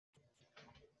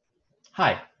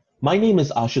Hi, my name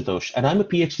is Ashutosh, and I'm a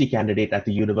PhD candidate at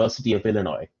the University of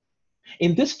Illinois.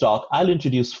 In this talk, I'll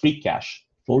introduce FreeC,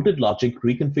 folded logic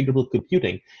reconfigurable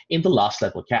computing in the last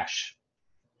level cache.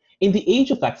 In the age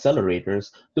of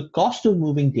accelerators, the cost of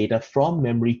moving data from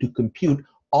memory to compute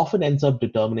often ends up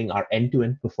determining our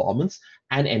end-to-end performance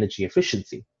and energy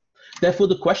efficiency. Therefore,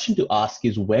 the question to ask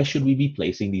is where should we be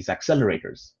placing these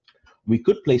accelerators? We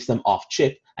could place them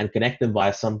off-chip and connect them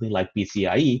via something like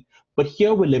PCIe, but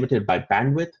here we're limited by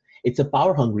bandwidth, it's a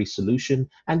power-hungry solution,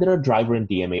 and there are driver and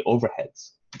DMA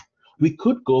overheads. We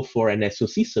could go for an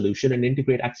SoC solution and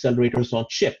integrate accelerators on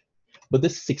chip, but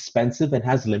this is expensive and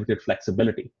has limited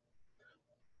flexibility.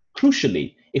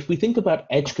 Crucially, if we think about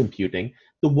edge computing,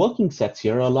 the working sets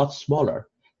here are a lot smaller.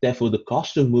 Therefore, the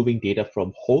cost of moving data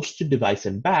from host to device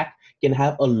and back can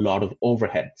have a lot of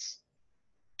overheads.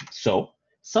 So,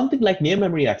 something like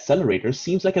near-memory accelerators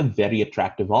seems like a very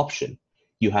attractive option.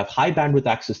 You have high bandwidth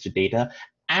access to data,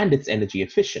 and it's energy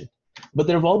efficient. But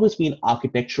there have always been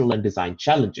architectural and design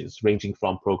challenges, ranging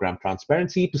from program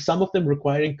transparency to some of them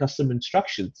requiring custom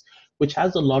instructions, which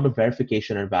has a lot of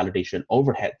verification and validation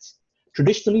overheads.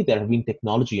 Traditionally, there have been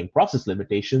technology and process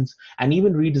limitations, and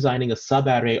even redesigning a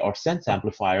subarray or sense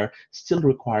amplifier still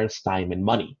requires time and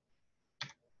money.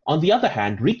 On the other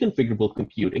hand, reconfigurable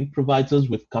computing provides us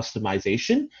with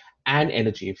customization and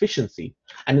energy efficiency.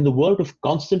 And in the world of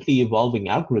constantly evolving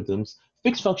algorithms,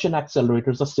 fixed function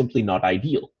accelerators are simply not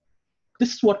ideal.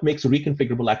 This is what makes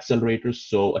reconfigurable accelerators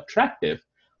so attractive.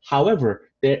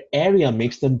 However, their area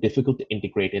makes them difficult to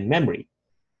integrate in memory.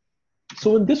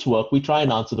 So in this work, we try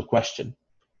and answer the question,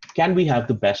 can we have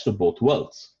the best of both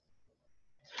worlds?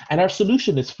 And our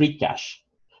solution is FreeC.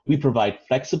 We provide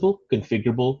flexible,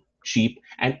 configurable, cheap,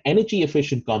 and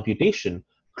energy-efficient computation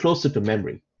closer to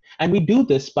memory. And we do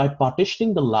this by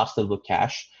partitioning the last level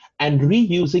cache and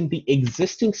reusing the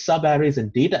existing subarrays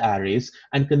and data arrays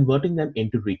and converting them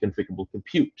into reconfigurable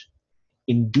compute.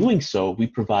 In doing so, we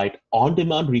provide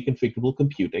on-demand reconfigurable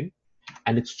computing,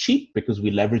 and it's cheap because we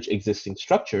leverage existing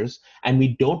structures and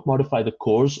we don't modify the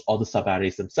cores or the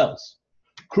subarrays themselves.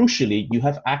 Crucially, you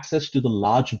have access to the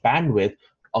large bandwidth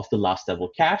of the last level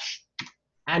cache,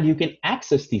 and you can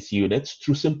access these units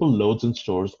through simple loads and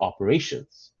stores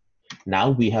operations. Now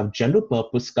we have general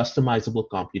purpose customizable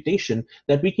computation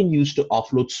that we can use to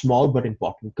offload small but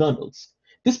important kernels.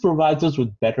 This provides us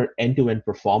with better end-to-end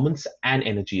performance and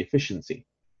energy efficiency.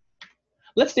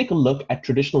 Let's take a look at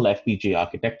traditional FPGA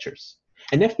architectures.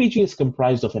 An FPGA is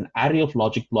comprised of an array of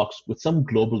logic blocks with some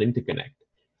global interconnect.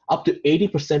 Up to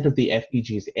 80% of the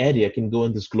FPGA's area can go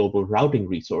in this global routing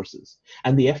resources,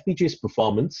 and the FPGA's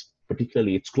performance,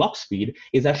 particularly its clock speed,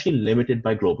 is actually limited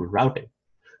by global routing.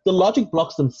 The logic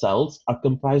blocks themselves are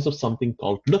comprised of something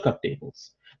called lookup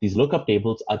tables. These lookup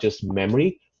tables are just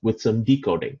memory with some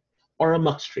decoding, or a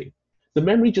mux tree. The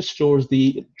memory just stores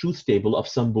the truth table of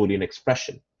some Boolean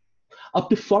expression. Up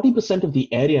to 40% of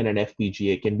the area in an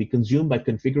FPGA can be consumed by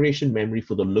configuration memory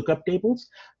for the lookup tables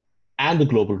and the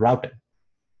global routing.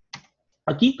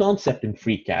 A key concept in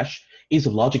FreeC is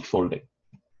logic folding.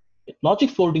 Logic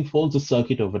folding folds a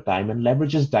circuit over time and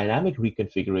leverages dynamic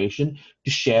reconfiguration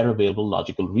to share available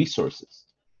logical resources.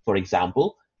 For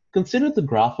example, consider the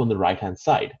graph on the right-hand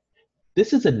side.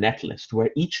 This is a netlist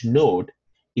where each node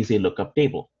is a lookup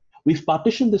table. We've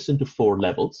partitioned this into 4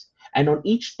 levels, and on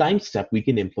each time step, we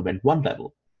can implement one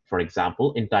level. For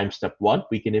example, in time step 1,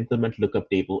 we can implement lookup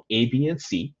table A, B, and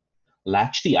C,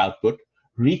 latch the output,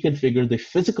 reconfigure the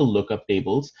physical lookup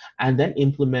tables, and then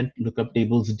implement lookup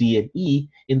tables D and E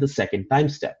in the second time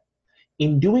step.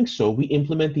 In doing so, we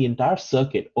implement the entire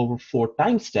circuit over 4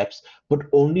 time steps, but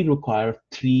only require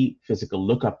 3 physical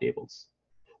lookup tables.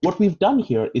 What we've done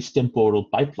here is temporal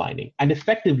pipelining, and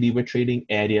effectively we're trading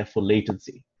area for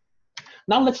latency.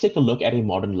 Now let's take a look at a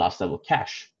modern last level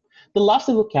cache. The last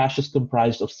level cache is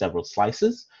comprised of several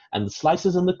slices, and the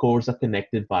slices and the cores are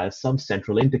connected via some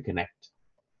central interconnect.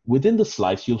 Within the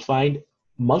slice, you'll find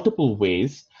multiple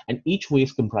ways, and each way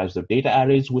is comprised of data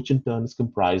arrays, which in turn is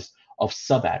comprised of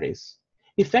subarrays.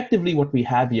 Effectively, what we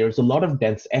have here is a lot of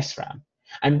dense SRAM,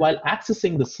 and while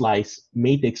accessing the slice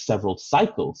may take several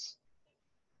cycles,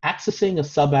 accessing a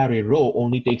subarray row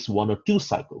only takes 1 or 2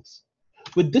 cycles.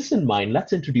 With this in mind,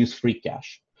 let's introduce FreeC.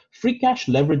 FreeC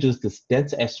leverages this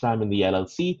dense SRAM in the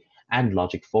LLC and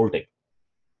logic folding.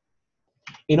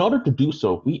 In order to do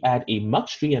so, we add a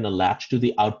mux tree and a latch to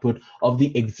the output of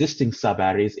the existing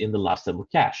subarrays in the last level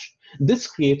cache. This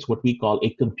creates what we call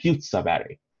a compute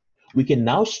subarray. We can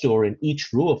now store in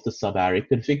each row of the subarray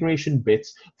configuration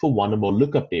bits for 1 or more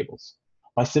lookup tables.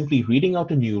 By simply reading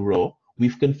out a new row,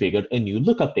 we've configured a new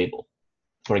lookup table.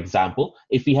 For example,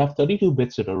 if we have 32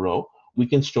 bits in a row, we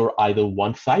can store either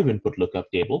one 5-input lookup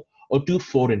table or two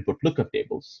 4-input lookup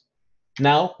tables.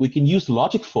 Now, we can use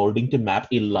logic folding to map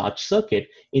a large circuit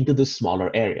into this smaller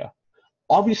area.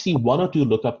 Obviously, one or two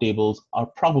lookup tables are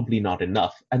probably not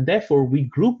enough, and therefore we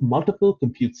group multiple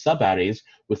compute subarrays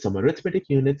with some arithmetic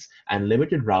units and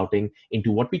limited routing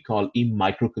into what we call a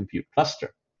microcompute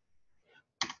cluster.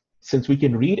 Since we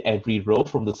can read every row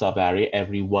from the subarray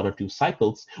every 1 or 2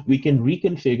 cycles, we can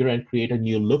reconfigure and create a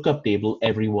new lookup table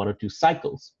every 1 or 2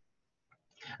 cycles.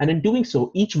 And in doing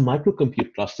so, each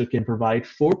microcompute cluster can provide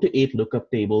 4 to 8 lookup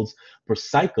tables per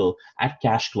cycle at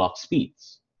cache clock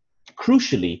speeds.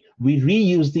 Crucially, we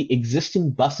reuse the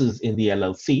existing buses in the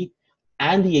LLC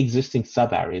and the existing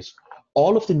subarrays.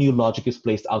 All of the new logic is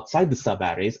placed outside the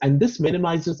subarrays, and this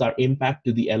minimizes our impact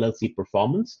to the LLC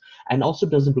performance and also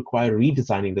doesn't require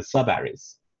redesigning the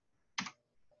subarrays.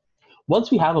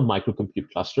 Once we have a microcompute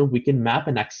cluster, we can map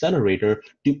an accelerator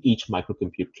to each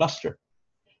microcompute cluster.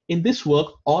 In this work,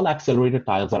 all accelerator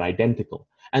tiles are identical,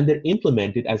 and they're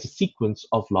implemented as a sequence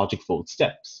of logic fold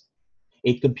steps.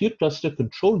 A compute cluster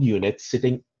control unit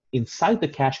sitting inside the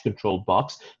cache control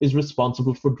box is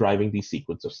responsible for driving the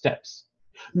sequence of steps.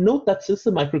 Note that since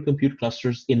the microcompute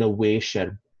clusters in a way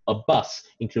share a bus,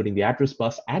 including the address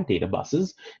bus and data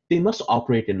buses, they must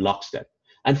operate in lockstep.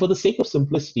 And for the sake of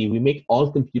simplicity, we make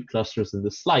all compute clusters in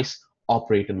this slice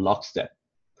operate in lockstep.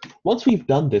 Once we've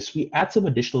done this, we add some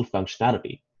additional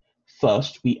functionality.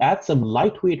 First, we add some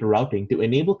lightweight routing to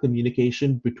enable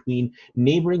communication between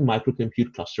neighboring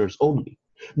microcompute clusters only.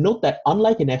 Note that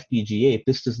unlike an FPGA,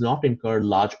 this does not incur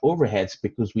large overheads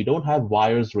because we don't have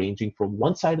wires ranging from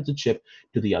one side of the chip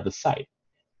to the other side.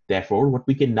 Therefore, what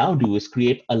we can now do is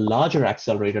create a larger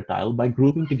accelerator tile by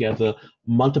grouping together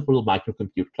multiple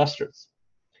microcompute clusters.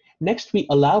 Next, we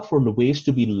allow for the ways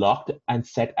to be locked and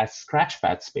set as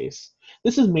scratchpad space.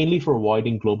 This is mainly for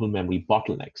avoiding global memory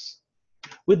bottlenecks.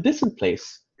 With this in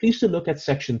place, please to look at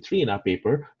section 3 in our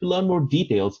paper to learn more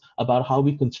details about how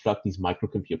we construct these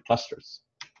microcompute clusters.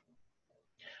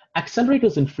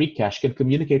 Accelerators in FreeCache can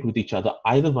communicate with each other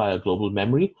either via global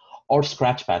memory or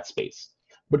scratchpad space.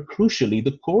 But crucially,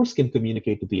 the cores can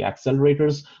communicate to the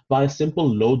accelerators via simple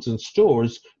loads and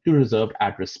stores to reserved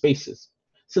address spaces.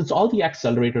 Since all the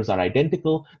accelerators are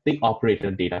identical, they operate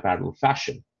in a data parallel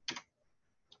fashion.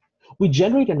 We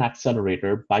generate an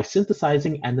accelerator by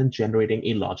synthesizing and then generating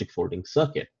a logic folding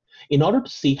circuit. In order to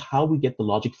see how we get the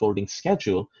logic folding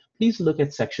schedule, please look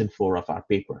at section 4 of our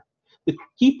paper. The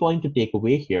key point to take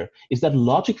away here is that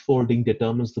logic folding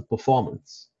determines the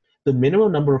performance. The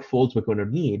minimum number of folds we're going to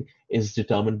need is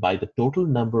determined by the total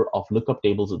number of lookup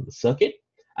tables in the circuit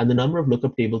and the number of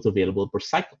lookup tables available per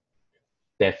cycle.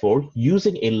 Therefore,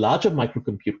 using a larger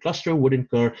microcompute cluster would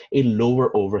incur a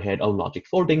lower overhead of logic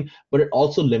folding, but it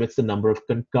also limits the number of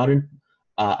concurrent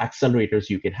accelerators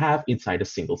you can have inside a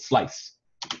single slice.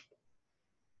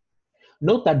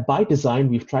 Note that by design,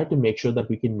 we've tried to make sure that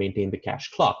we can maintain the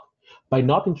cache clock. By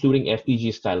not including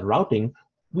FPGA-style routing,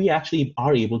 we actually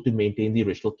are able to maintain the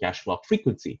original cache clock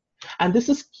frequency. And this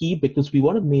is key because we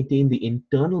want to maintain the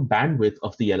internal bandwidth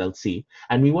of the LLC,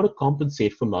 and we want to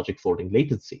compensate for logic folding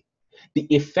latency. The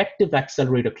effective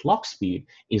accelerator clock speed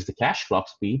is the cache clock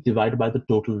speed divided by the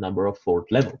total number of fold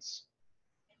levels.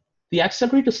 The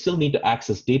accelerators still need to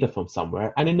access data from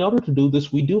somewhere, and in order to do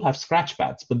this, we do have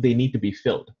scratchpads, but they need to be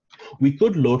filled. We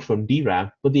could load from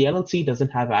DRAM, but the LLC doesn't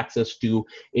have access to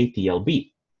a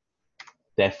TLB.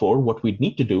 Therefore, what we'd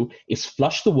need to do is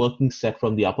flush the working set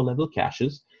from the upper level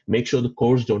caches, make sure the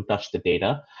cores don't touch the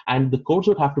data, and the cores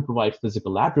would have to provide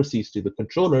physical addresses to the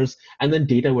controllers, and then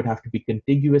data would have to be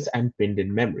contiguous and pinned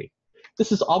in memory.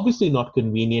 This is obviously not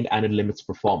convenient and it limits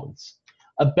performance.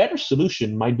 A better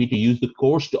solution might be to use the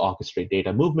cores to orchestrate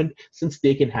data movement since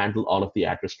they can handle all of the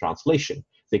address translation.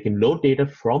 They can load data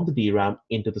from the DRAM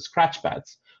into the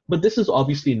scratchpads, but this is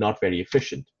obviously not very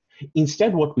efficient.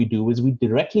 Instead, what we do is we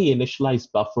directly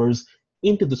initialize buffers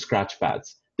into the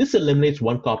scratchpads. This eliminates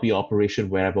one copy operation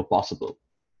wherever possible.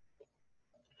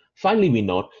 Finally, we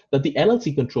note that the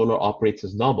LLC controller operates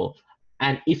as normal,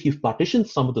 and if you've partitioned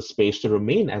some of the space to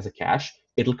remain as a cache,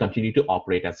 it'll continue to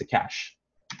operate as a cache.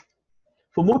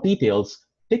 For more details,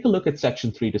 take a look at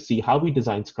section 3 to see how we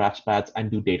design scratchpads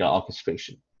and do data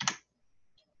orchestration.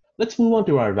 Let's move on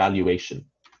to our evaluation.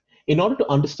 In order to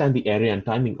understand the area and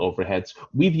timing overheads,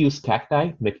 we've used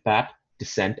cacti, MICPAT,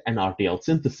 descent, and RTL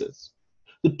synthesis.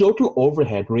 The total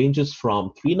overhead ranges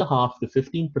from 3.5% to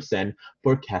 15%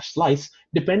 per cache slice,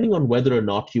 depending on whether or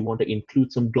not you want to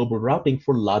include some global routing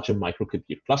for larger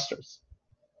microcompute clusters.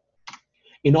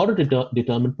 In order to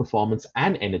determine performance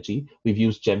and energy, we've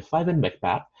used Gem5 and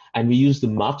MICPAT, and we use the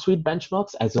Mark Suite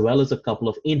benchmarks as well as a couple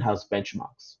of in-house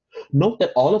benchmarks. Note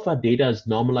that all of our data is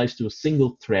normalized to a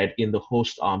single thread in the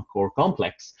host ARM core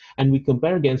complex, and we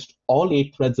compare against all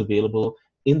 8 threads available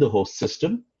in the host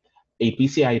system, a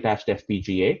PCI-attached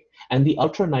FPGA, and the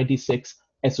Ultra 96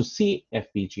 SoC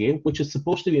FPGA, which is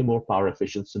supposed to be a more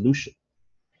power-efficient solution.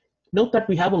 Note that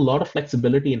we have a lot of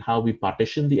flexibility in how we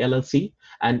partition the LLC,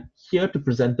 and here to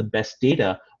present the best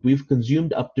data, we've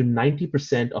consumed up to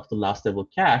 90% of the last level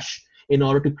cache in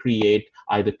order to create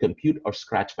either compute or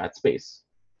scratchpad space.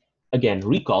 Again,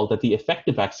 recall that the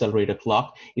effective accelerator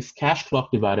clock is cache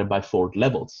clock divided by 4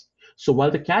 levels. So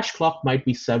while the cache clock might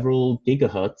be several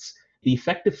gigahertz, the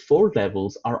effective 4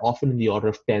 levels are often in the order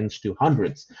of tens to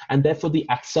hundreds, and therefore the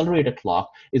accelerator clock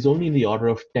is only in the order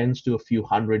of tens to a few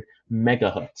hundred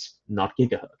megahertz, not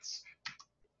gigahertz.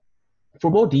 For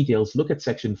more details, look at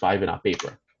section 5 in our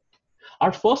paper.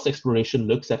 Our first exploration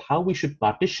looks at how we should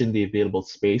partition the available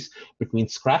space between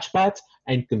scratchpads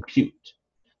and compute.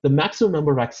 The maximum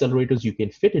number of accelerators you can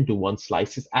fit into one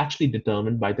slice is actually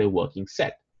determined by their working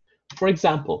set. For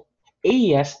example,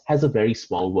 AES has a very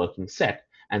small working set,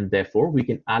 and therefore we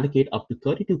can allocate up to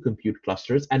 32 compute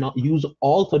clusters and use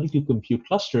all 32 compute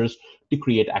clusters to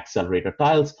create accelerator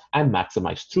tiles and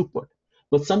maximize throughput.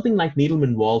 But something like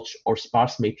Needleman-Walsh or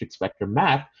sparse matrix vector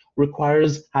math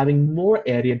requires having more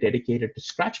area dedicated to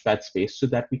scratchpad space so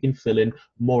that we can fill in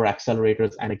more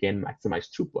accelerators and again maximize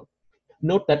throughput.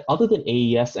 Note that other than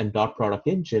AES and dot product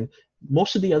engine,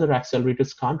 most of the other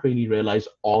accelerators can't really realize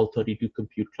all 32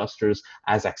 compute clusters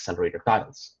as accelerator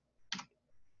tiles.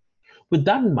 With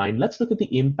that in mind, let's look at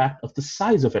the impact of the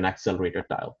size of an accelerator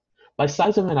tile. By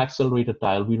size of an accelerator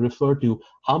tile, we refer to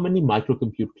how many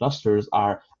microcompute clusters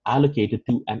are allocated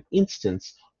to an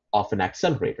instance of an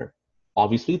accelerator.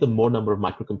 Obviously, the more number of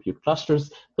microcompute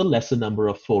clusters, the lesser number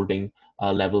of folding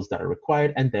levels that are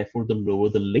required, and therefore the lower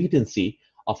the latency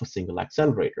of a single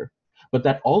accelerator. But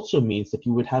that also means that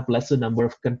you would have lesser number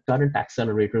of concurrent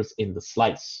accelerators in the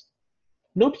slice.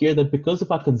 Note here that because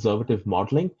of our conservative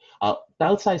modeling,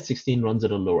 tile size 16 runs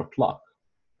at a lower clock.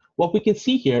 What we can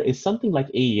see here is something like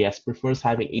AES prefers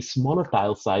having a smaller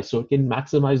tile size so it can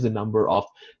maximize the number of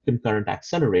concurrent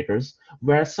accelerators,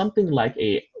 whereas something like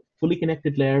a fully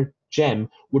connected layer GEM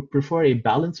would prefer a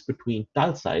balance between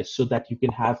tile size so that you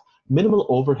can have minimal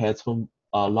overheads from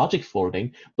logic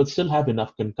folding, but still have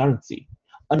enough concurrency.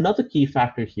 Another key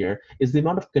factor here is the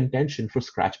amount of contention for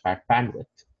scratchpad bandwidth.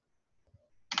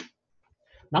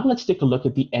 Now let's take a look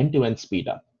at the end-to-end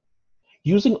speedup.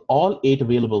 Using all 8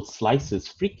 available slices,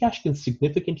 FreeCache can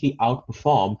significantly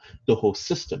outperform the host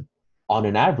system. On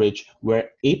an average, we're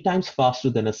 8 times faster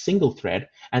than a single thread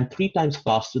and 3 times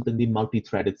faster than the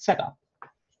multi-threaded setup.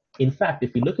 In fact,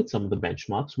 if we look at some of the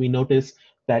benchmarks, we notice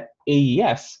that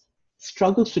AES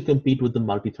struggles to compete with the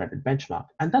multi-threaded benchmark.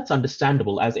 And that's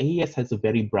understandable, as AES has a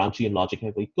very branchy and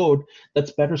logic-heavy code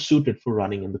that's better suited for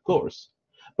running in the cores.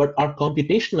 But our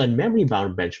computational and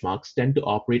memory-bound benchmarks tend to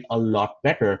operate a lot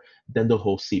better than the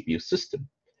host CPU system.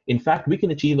 In fact, we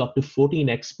can achieve up to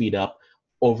 14x speedup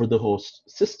over the host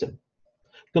system.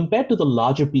 Compared to the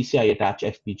larger PCI-attached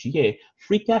FPGA,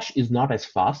 FreeCache is not as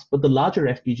fast, but the larger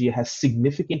FPGA has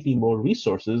significantly more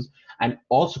resources and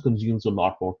also consumes a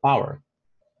lot more power.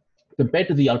 Compared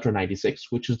to the Ultra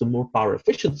 96, which is the more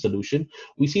power-efficient solution,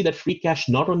 we see that FreeCache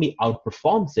not only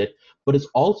outperforms it, but is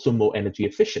also more energy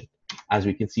efficient. As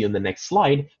we can see on the next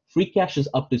slide, FreeCache is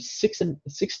up to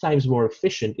six times more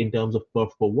efficient in terms of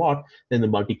perf per watt than the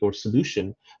multi-core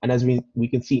solution. And as we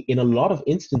can see, in a lot of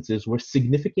instances, we're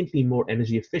significantly more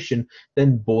energy efficient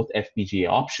than both FPGA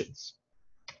options.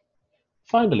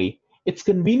 Finally, it's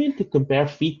convenient to compare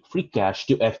FreeCache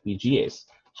to FPGAs.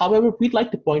 However, we'd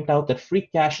like to point out that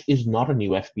FreeCache is not a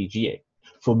new FPGA.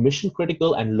 For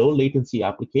mission-critical and low-latency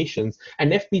applications,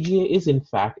 an FPGA is in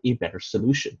fact a better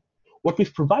solution. What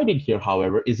we've provided here,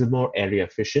 however, is a more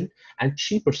area-efficient and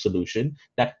cheaper solution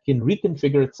that can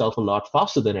reconfigure itself a lot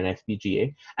faster than an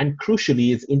FPGA, and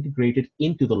crucially is integrated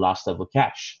into the last level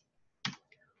cache.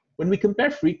 When we compare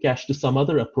FreeCache to some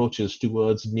other approaches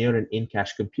towards near and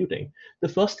in-cache computing, the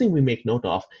first thing we make note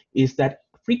of is that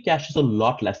FreeCache is a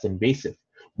lot less invasive.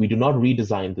 We do not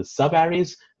redesign the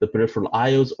subarrays, the peripheral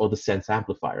IOs, or the sense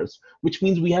amplifiers, which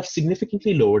means we have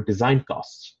significantly lower design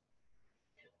costs.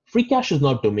 FreeCache is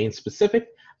not domain-specific,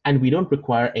 and we don't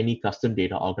require any custom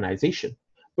data organization.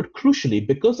 But crucially,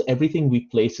 because everything we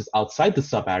place is outside the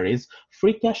subarrays,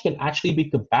 FreeCache can actually be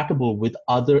compatible with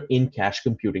other in-cache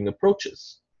computing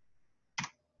approaches.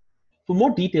 For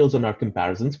more details on our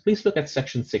comparisons, please look at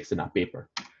section 6 in our paper.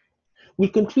 We'll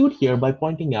conclude here by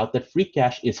pointing out that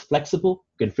FreeCache is flexible,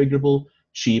 configurable,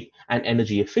 cheap, and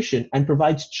energy efficient, and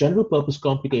provides general-purpose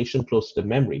computation close to the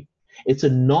memory. It's a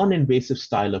non-invasive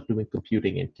style of doing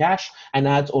computing in cache and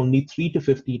adds only 3 to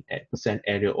 15%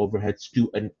 area overheads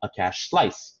to a cache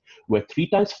slice. We're 3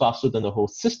 times faster than the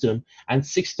host system and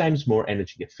 6 times more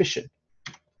energy efficient.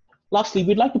 Lastly,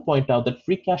 we'd like to point out that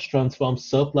FreeCache transforms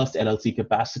surplus LLC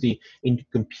capacity into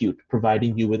compute,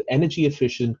 providing you with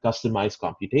energy-efficient, customized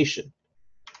computation.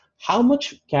 How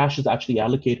much cache is actually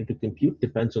allocated to compute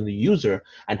depends on the user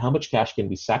and how much cache can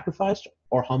be sacrificed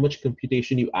or how much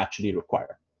computation you actually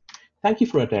require. Thank you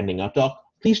for attending our talk.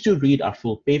 Please do read our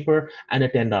full paper and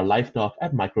attend our live talk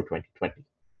at Micro 2020.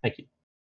 Thank you.